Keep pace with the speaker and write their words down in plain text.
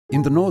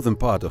In the northern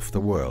part of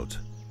the world,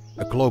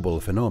 a global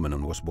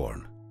phenomenon was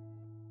born.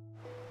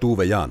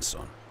 Tove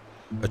Jansson,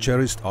 a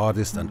cherished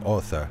artist and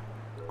author,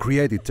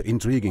 created the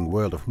intriguing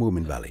world of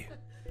Moominvalley,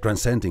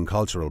 transcending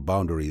cultural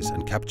boundaries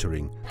and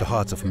capturing the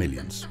hearts of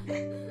millions.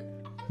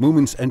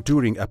 Moomin's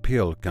enduring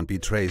appeal can be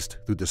traced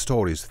to the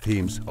story's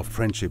themes of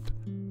friendship,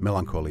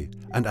 melancholy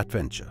and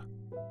adventure,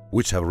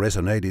 which have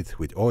resonated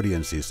with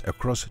audiences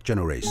across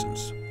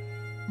generations.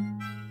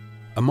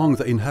 Among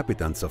the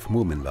inhabitants of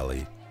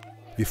Moominvalley,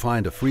 we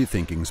find a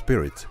free-thinking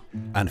spirit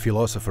and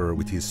philosopher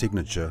with his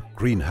signature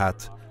green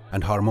hat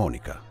and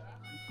harmonica,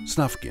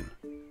 Snufkin.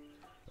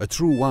 A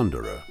true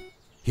wanderer,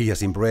 he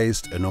has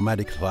embraced a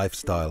nomadic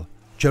lifestyle,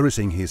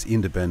 cherishing his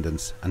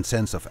independence and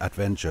sense of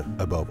adventure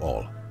above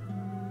all.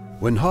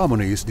 When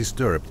harmony is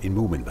disturbed in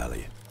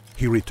Moominvalley,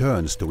 he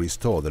returns to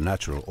restore the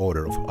natural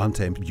order of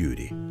untamed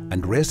beauty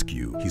and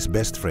rescue his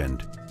best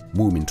friend,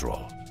 Moomin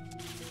Troll.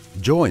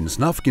 Join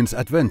Snufkin's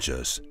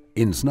adventures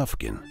in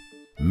Snufkin,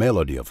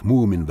 Melody of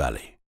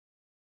Moominvalley.